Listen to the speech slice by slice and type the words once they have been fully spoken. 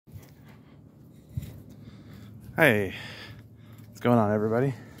Hey, what's going on,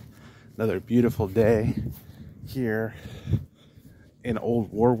 everybody? Another beautiful day here in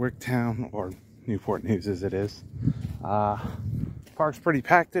Old Warwick Town, or Newport News as it is. Park's pretty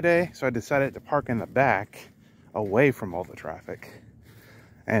packed today, so I decided to park in the back away from all the traffic.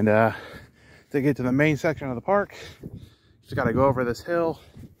 And to get to the main section of the park, just got to go over this hill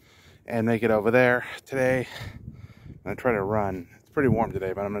and make it over there. Today, I'm going to try to run. It's pretty warm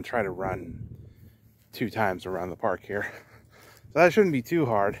today, but I'm going to try to run 2 times around the park here. So that shouldn't be too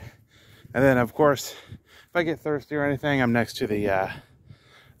hard. And then, of course, if I get thirsty or anything, I'm next to the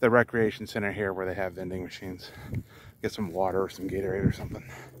recreation center here where they have vending machines. Get some water or some Gatorade or something.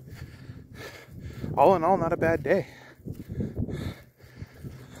 All in all, not a bad day.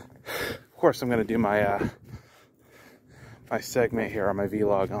 Of course, I'm going to do my my segment here on my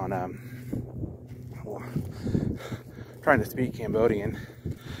vlog on trying to speak Cambodian.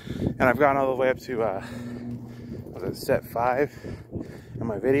 And I've gotten all the way up to was it step 5 in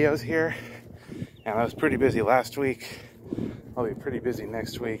my videos here, and I was pretty busy last week. I'll be pretty busy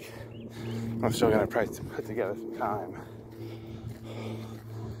next week. I'm still gonna try to put together some time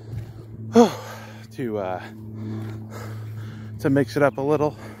to mix it up a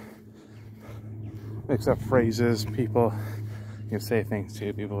little, mix up phrases people can say things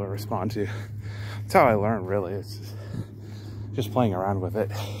to, people will respond to. That's how I learn, really. It's just playing around with it.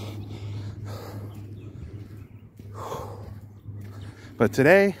 But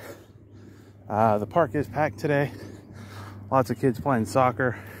today, the park is packed today. Lots of kids playing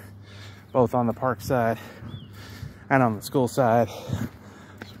soccer, both on the park side and on the school side.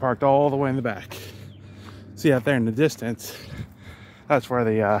 It's parked all the way in the back. See out there in the distance, that's where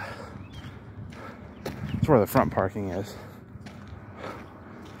the front parking is.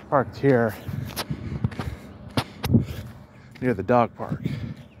 Parked here near the dog park.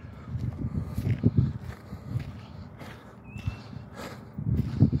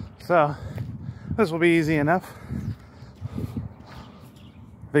 So this will be easy enough. I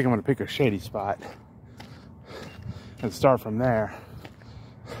think I'm gonna pick a shady spot and start from there.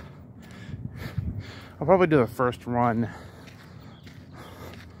 I'll probably do the first run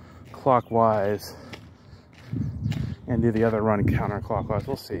clockwise and do the other run counterclockwise.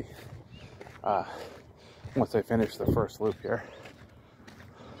 We'll see once I finish the first loop here.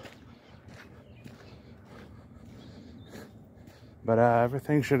 But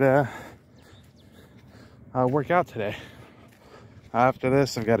everything should work out today. After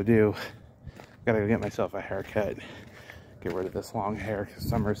this, I've got to go get myself a haircut, get rid of this long hair because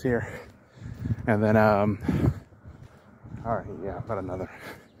summer's here, and then all right, yeah, about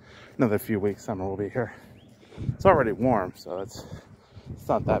another few weeks, summer will be here. It's already warm, so it's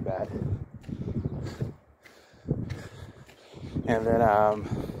not that bad. And then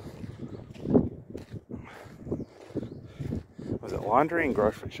was it laundry and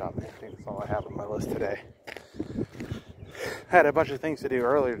grocery shopping? I think that's all I have on my list today. I had a bunch of things to do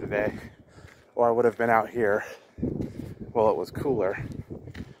earlier today, or I would have been out here while it was cooler,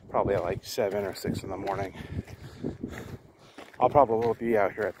 probably at like 7 or 6 in the morning. I'll probably be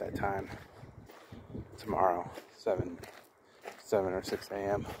out here at that time tomorrow, 7 or 6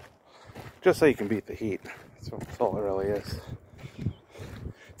 a.m. just so you can beat the heat. That's all it really is.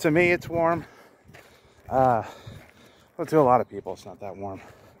 To me, it's warm. But to a lot of people, it's not that warm.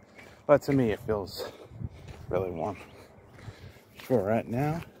 But to me, it feels really warm. Where we're at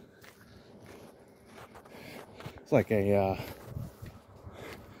now, it's like a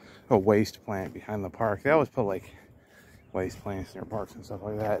waste plant behind the park. They always put like waste plants near parks and stuff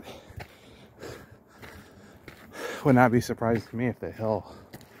like that. Would not be surprised to me if the hill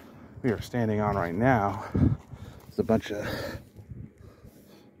we are standing on right now is a bunch of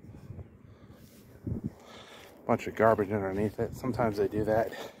garbage underneath it. Sometimes they do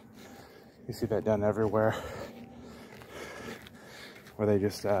that. You see that done everywhere, where they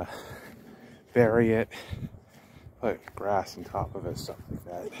just bury it, put grass on top of it, stuff like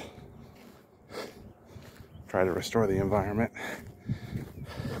that. Try to restore the environment.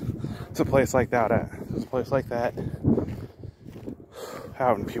 It's a place like that.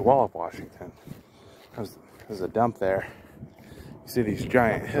 Out in Puyallup, Washington. There's a dump there. You see these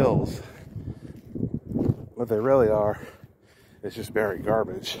giant hills. What they really are is just buried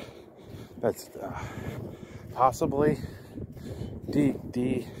garbage. That's possibly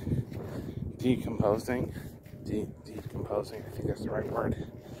decomposing. Decomposing, I think that's the right word.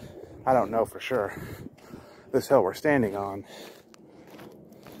 I don't know for sure. This hill we're standing on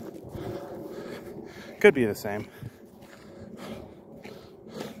could be the same.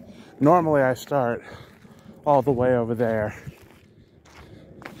 Normally I start all the way over there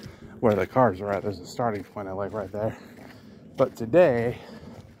where the cars are at. There's a starting point I like right there. But today,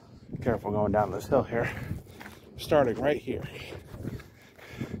 careful going down this hill here, starting right here.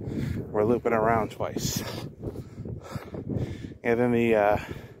 We're looping around twice. And then the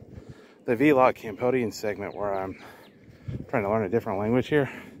vlog Cambodian segment where I'm trying to learn a different language here,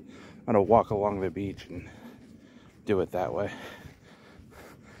 I'm gonna walk along the beach and do it that way.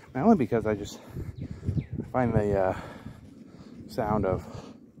 Not only because I find the sound of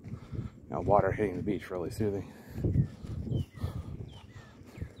water hitting the beach really soothing.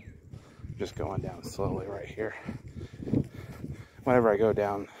 Just going down slowly right here. Whenever I go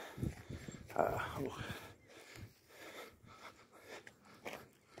down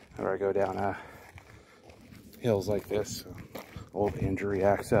hills like this, old injury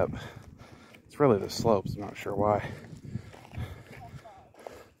acts up. It's really the slopes, I'm not sure why.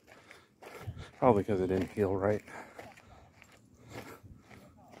 Probably because it didn't heal right.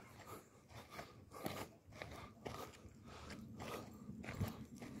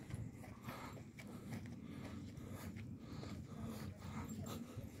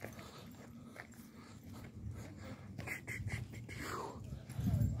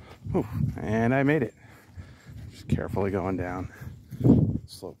 Ooh, and I made it. Just carefully going down.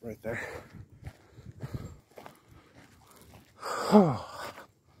 Slope right there.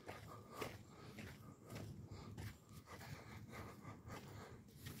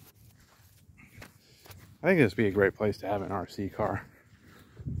 I think this would be a great place to have an RC car.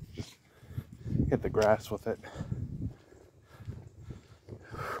 Just hit the grass with it.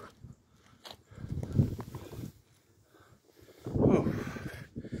 Whew.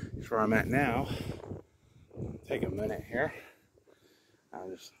 That's where I'm at now. Take a minute here. I'll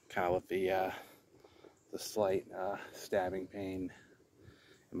just kind of let the slight stabbing pain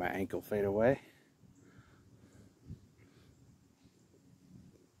in my ankle fade away.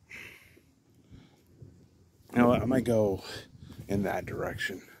 You know what? I might go in that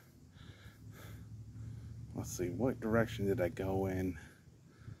direction. Let's see, what direction did I go in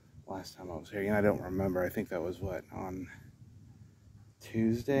last time I was here? I don't remember. I think that was what, on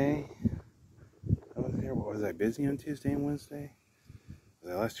Tuesday? I was here. What was I busy on Tuesday and Wednesday?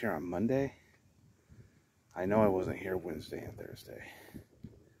 Was I last here on Monday? I know I wasn't here Wednesday and Thursday.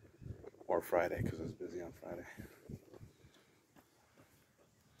 Or Friday, because I was busy on Friday.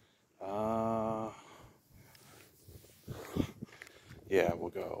 Yeah, we'll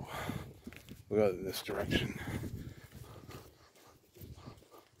go in this direction.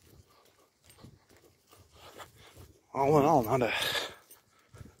 All in all, not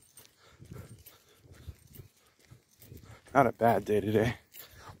a bad day today.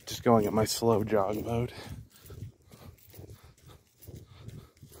 Just going at my slow jog mode.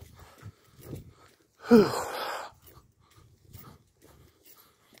 Whew.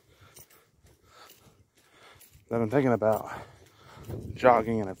 I've been thinking about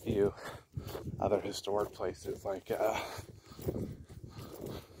jogging in a few other historic places like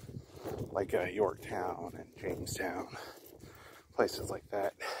Yorktown and Jamestown, places like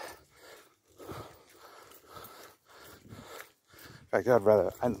that. In fact,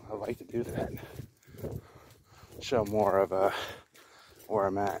 I'd like to do that. Show more of where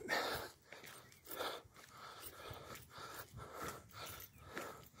I'm at.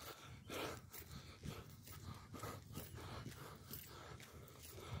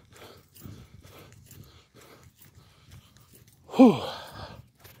 Whew.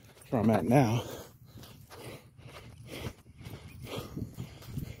 That's where I'm at now.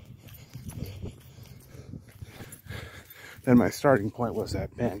 Then my starting point was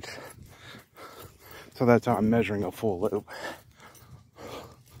that bench. So that's how I'm measuring a full loop.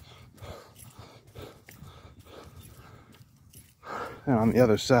 And on the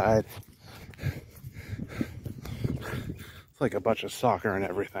other side, it's like a bunch of soccer and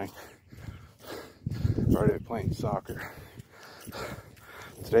everything. I've already been playing soccer.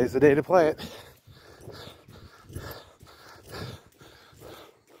 Today's the day to play it.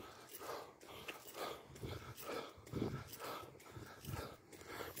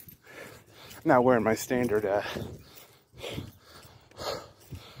 Not wearing my standard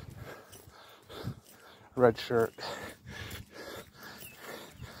red shirt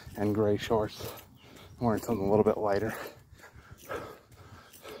and gray shorts. I'm wearing something a little bit lighter.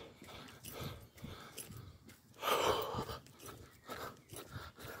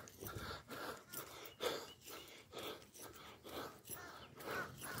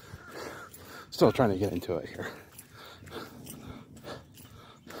 Still trying to get into it here.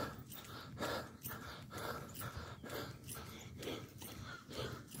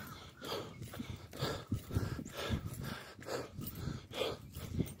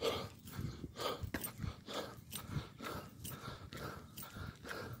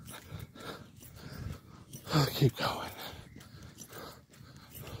 Keep going.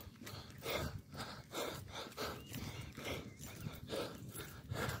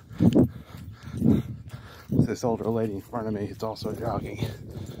 This older lady in front of me is also jogging.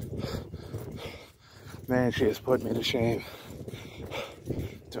 Man, she has put me to shame.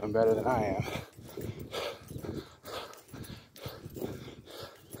 Doing better than I am.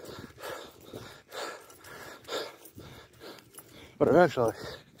 But eventually,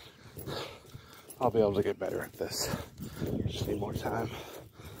 I'll be able to get better at this. Just need more time.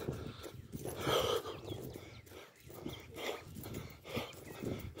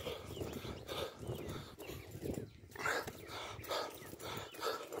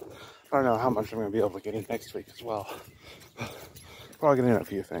 I don't know how much I'm going to be able to get in next week as well. Probably get in a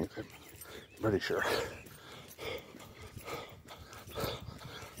few things, I'm pretty sure.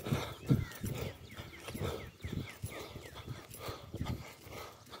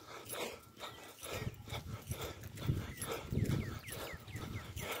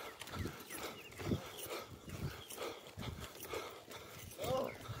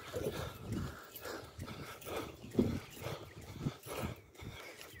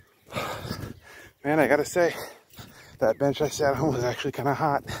 Man, I gotta say, that bench I sat on was actually kind of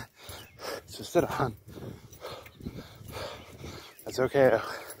hot. So sit on. That's okay.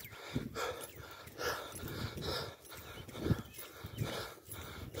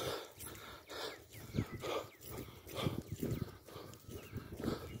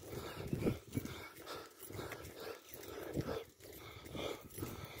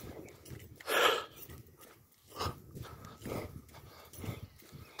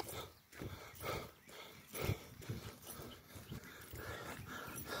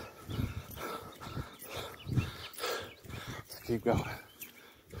 Keep going.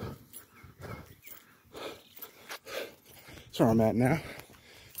 That's where I'm at now.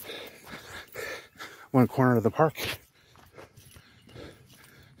 One corner of the park.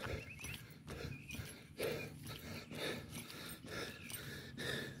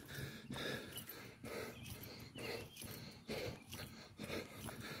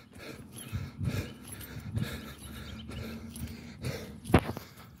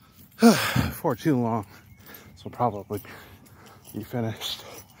 For too long. This will probably be finished.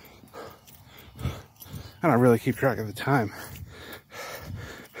 I don't really keep track of the time.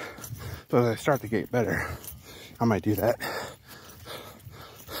 So as I start to get better, I might do that.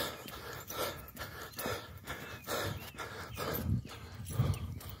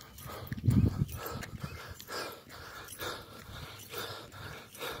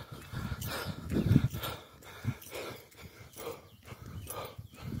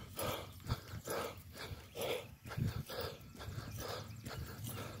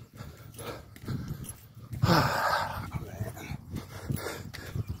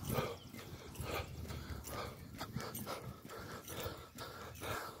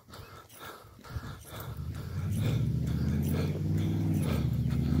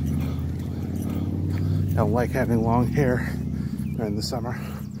 I don't like having long hair during the summer.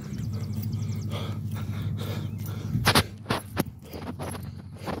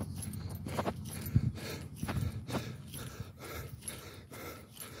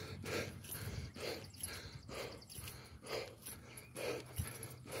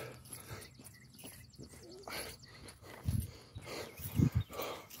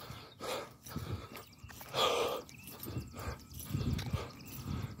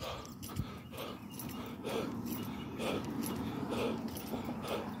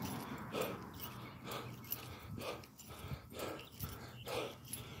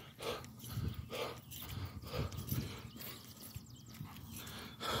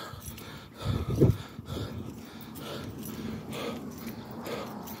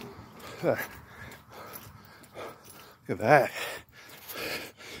 Look at that.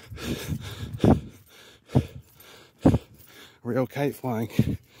 Real kite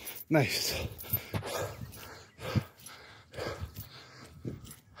flying. Nice.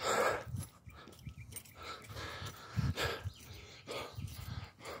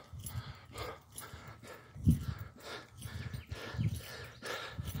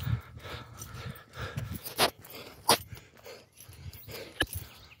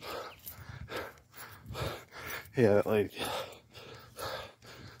 Yeah, that lady did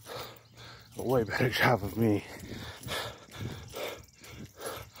a way better job of me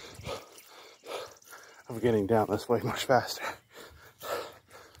of getting down this way much faster.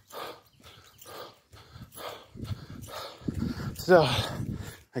 So,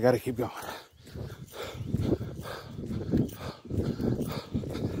 I gotta keep going.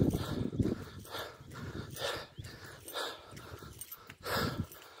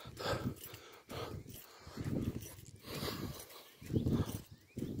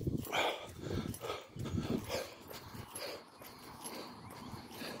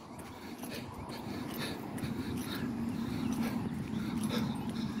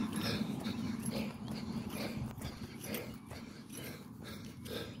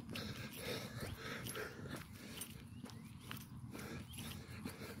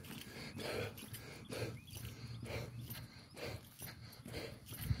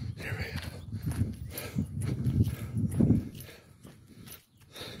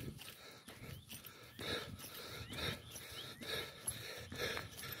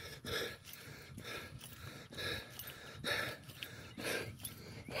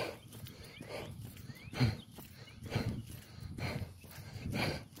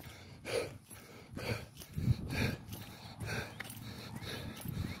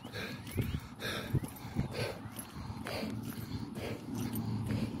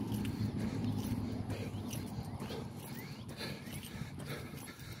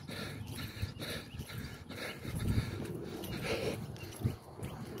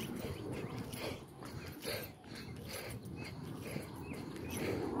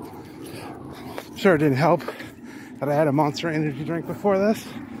 Sure, it didn't help that I had a Monster energy drink before this.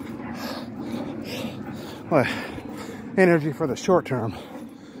 But energy for the short term,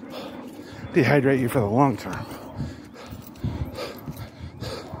 dehydrate you for the long term.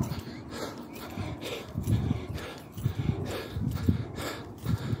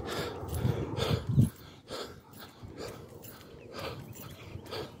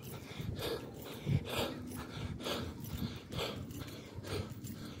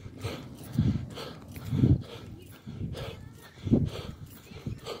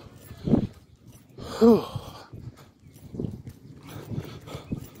 Whew.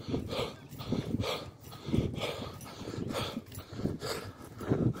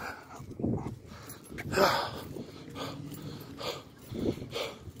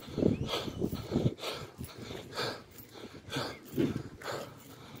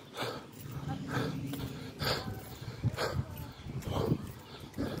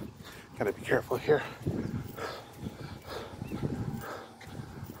 Gotta be careful here.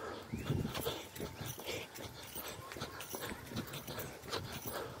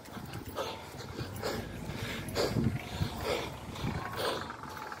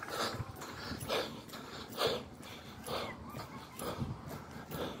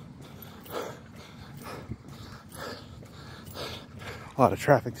 A lot of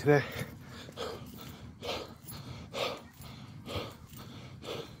traffic today.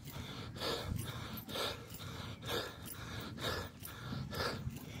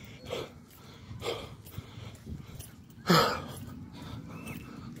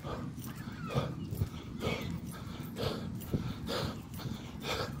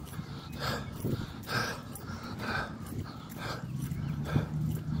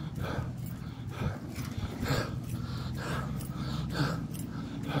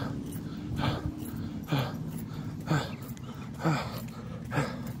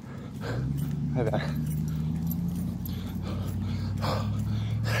 Hi there.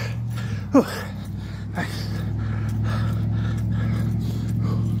 Whew. Nice.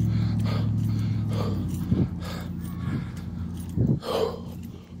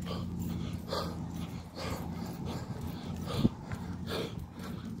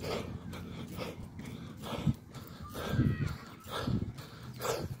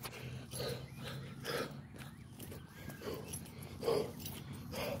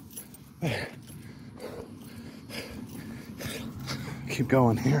 Keep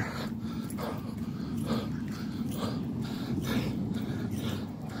going here.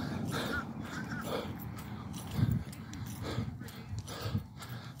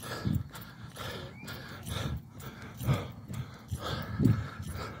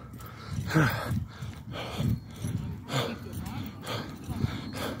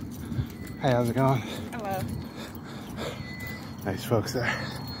 Hey, how's it going? Hello. Nice folks there.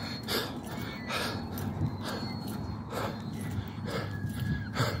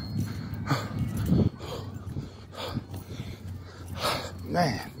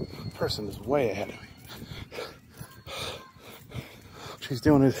 Man, this person is way ahead of me. She's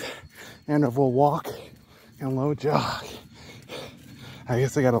doing his interval walk and low jog. I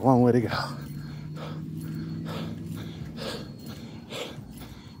guess I got a long way to go.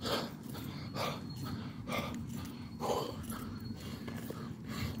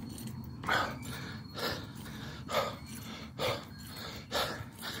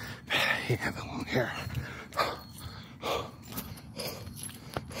 He had the long hair.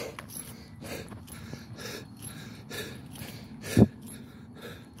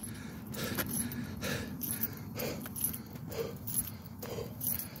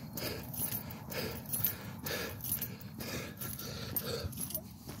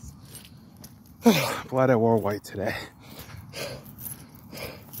 Glad I wore white today.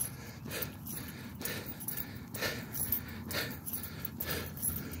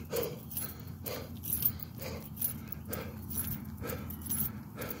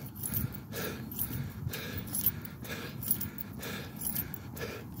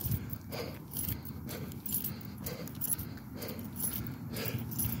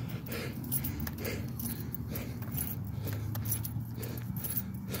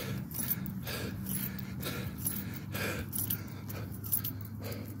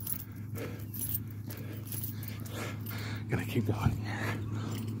 Gonna keep going.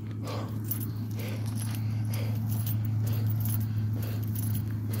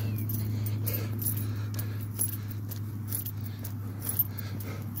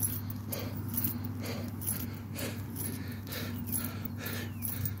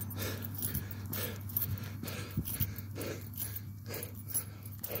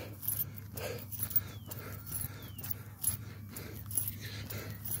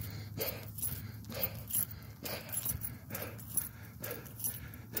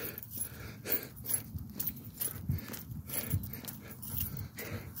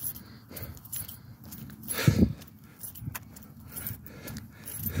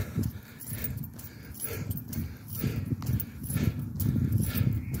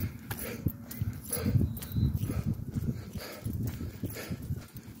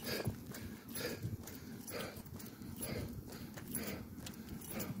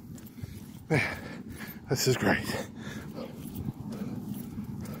 This is great.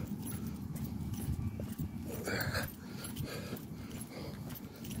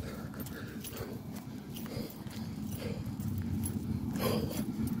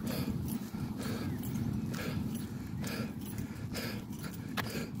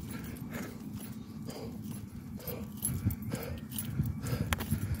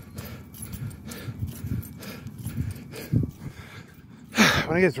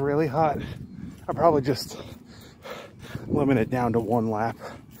 When it gets really hot, I'll probably just limit it down to 1 lap,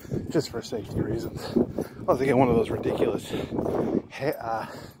 just for safety reasons. I'll have to get one of those ridiculous head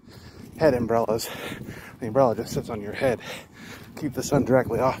umbrellas. The umbrella just sits on your head, keep the sun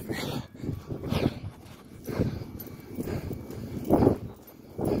directly off me.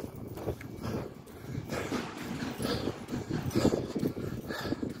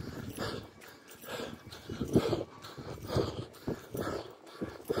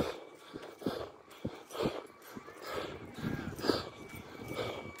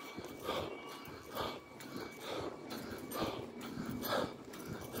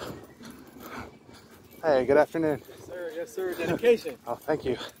 Hey, good afternoon. Yes, sir. Yes, sir. Dedication. Oh, thank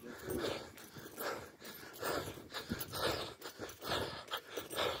you.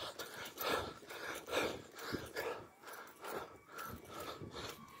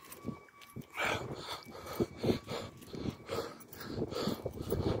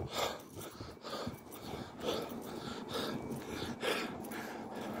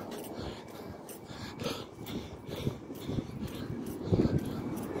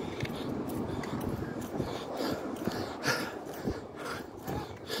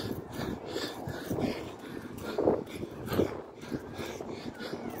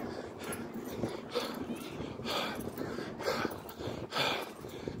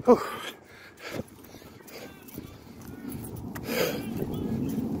 Whew.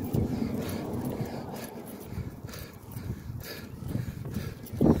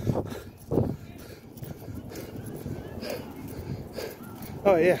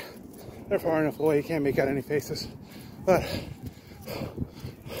 Oh yeah, they're far enough away you can't make out any faces, but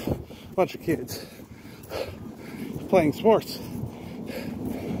a bunch of kids playing sports,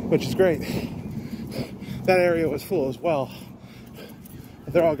 which is great. That area was full as well,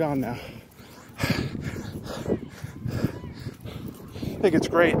 but they're all gone now. I think it's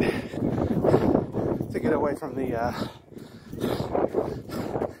great to get away from the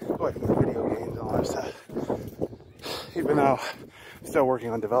video games and all that stuff. Even though I'm still working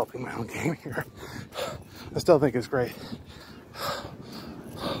on developing my own game here, I still think it's great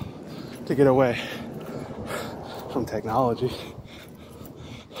to get away from technology.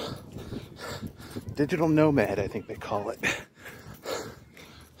 Digital nomad, I think they call it.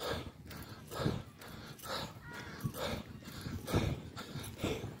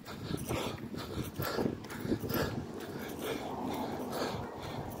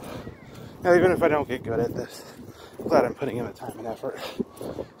 Now, even if I don't get good at this, I'm glad I'm putting in the time and effort.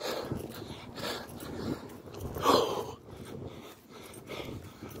 Oh,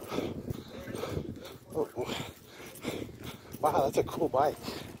 wow, that's a cool bike.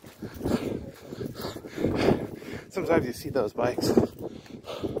 Sometimes you see those bikes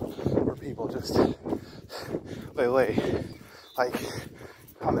where people just, they lay like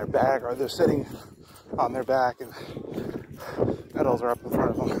on their back, or they're sitting on their back and pedals are up in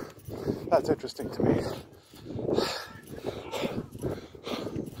front of them. That's interesting to me.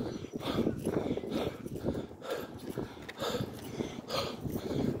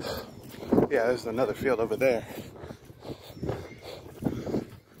 Yeah, there's another field over there.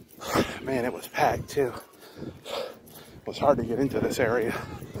 Man, it was packed too. It was hard to get into this area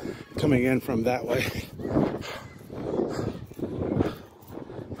coming in from that way.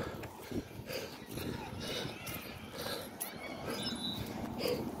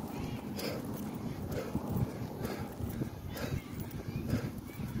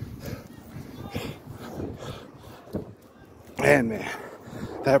 And man,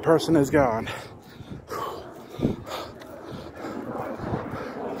 that person is gone.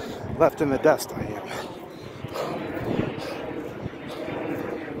 Left in the dust I am.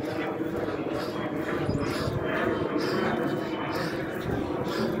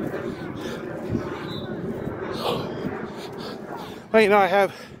 Well, you know, I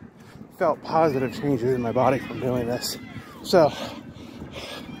have felt positive changes in my body from doing this. So,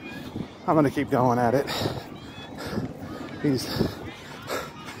 I'm gonna keep going at it. These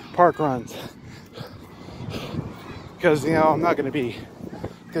park runs. Because, you know, I'm not gonna be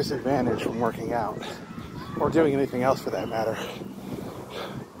disadvantaged from working out. Or doing anything else for that matter.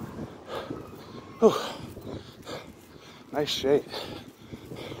 Whew. Nice shape.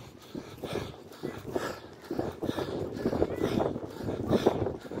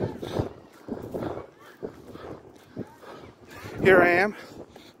 here I am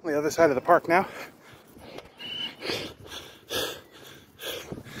on the other side of the park now.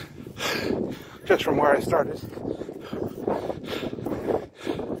 Just from where I started.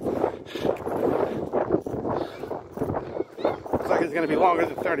 Looks like it's going to be longer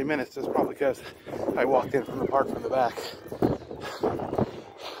than 30 minutes. That's probably because I walked in from the park from the back.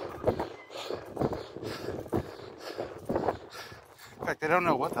 In fact, I don't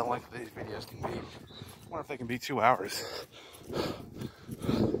know what the length of these videos can be. I wonder if they can be 2 hours.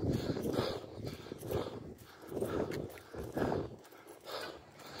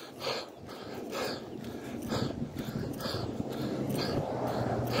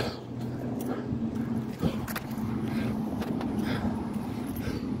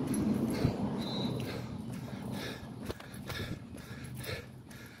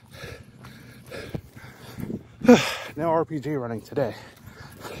 No RPG running today.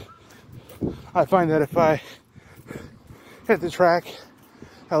 I find that if I hit the track,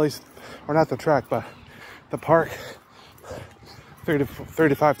 at least, or not the track, but the park 30 to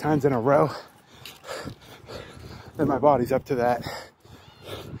 35 times in a row, then my body's up to that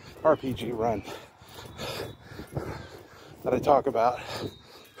RPG run that I talk about.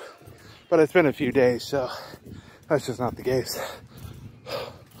 But it's been a few days, so that's just not the case.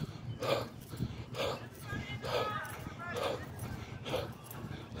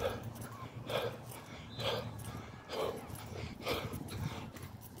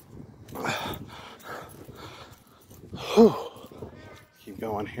 Whew. Keep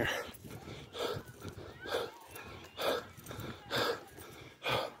going here.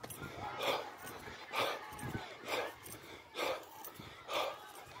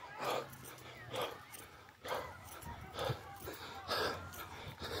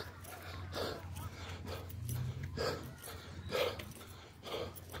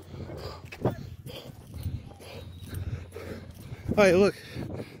 Oh, hey, look,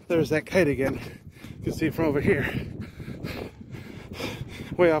 there's that kite again. You can see it from over here,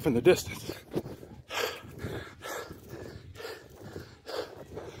 way off in the distance.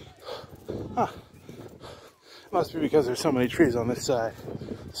 Huh. Must be because there's so many trees on this side.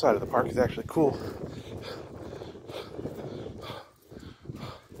 The side of the park is actually cool.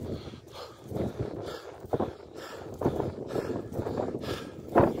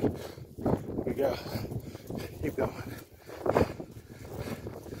 Here we go. Keep going.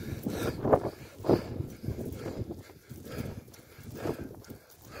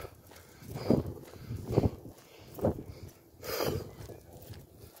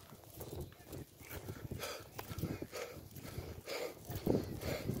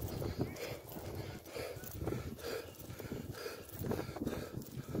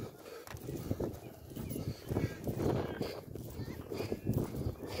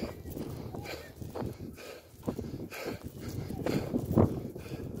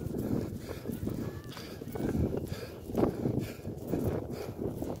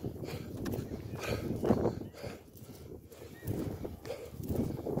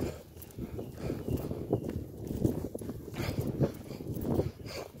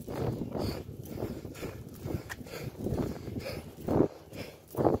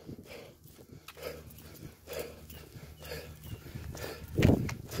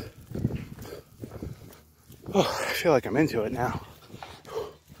 Oh, I feel like I'm into it now.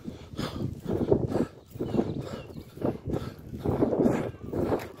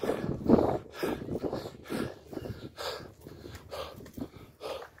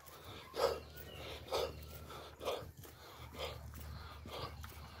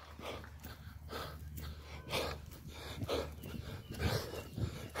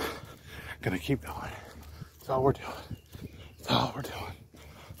 Gonna keep going. That's all we're doing. That's all we're doing.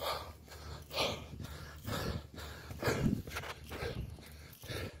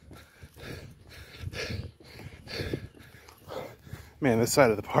 Man, this side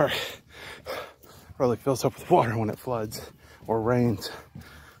of the park really fills up with water when it floods or rains.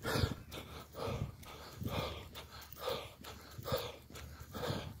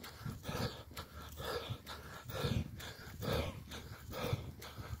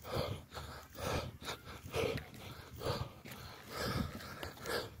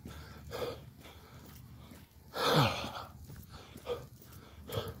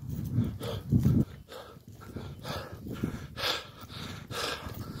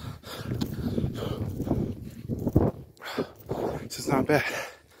 This is not bad.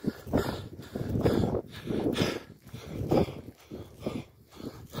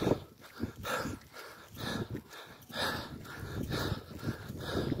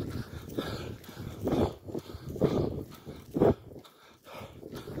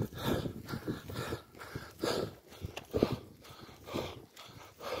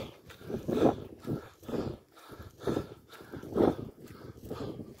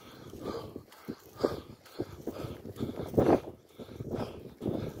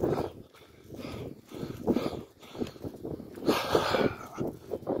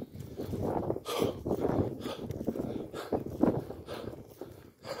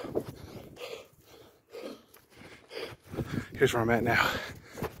 Here's where I'm at now.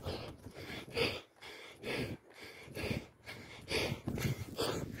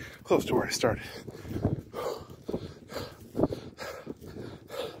 Close to where I started.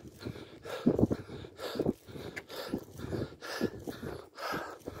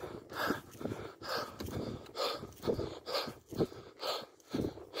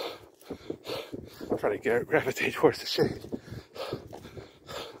 Try to gravitate towards the shade.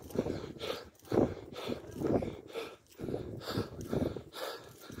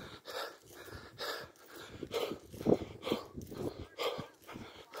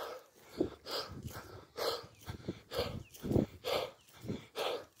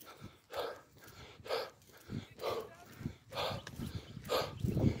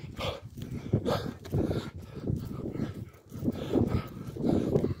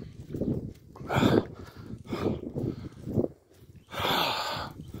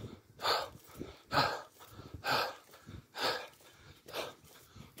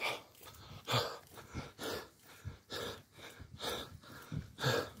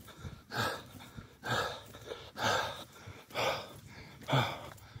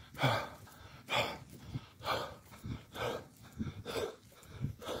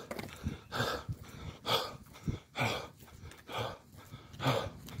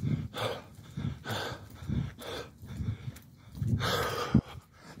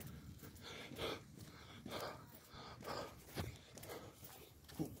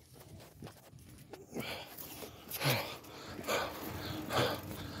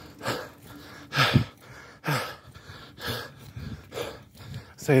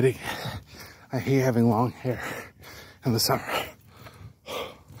 Say it again. I hate having long hair in the summer.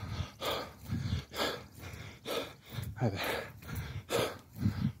 Hi there.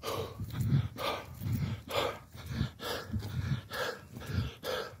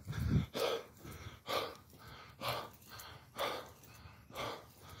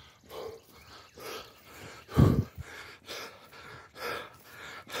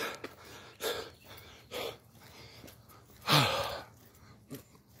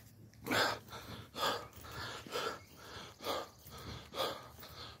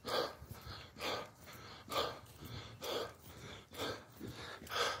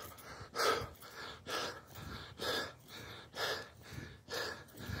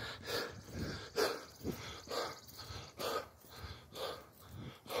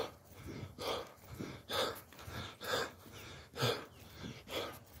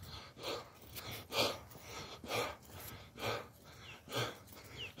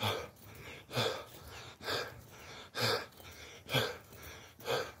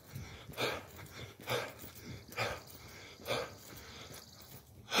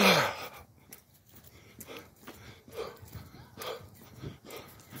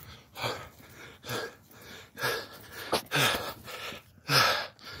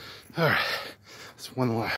 All right, it's one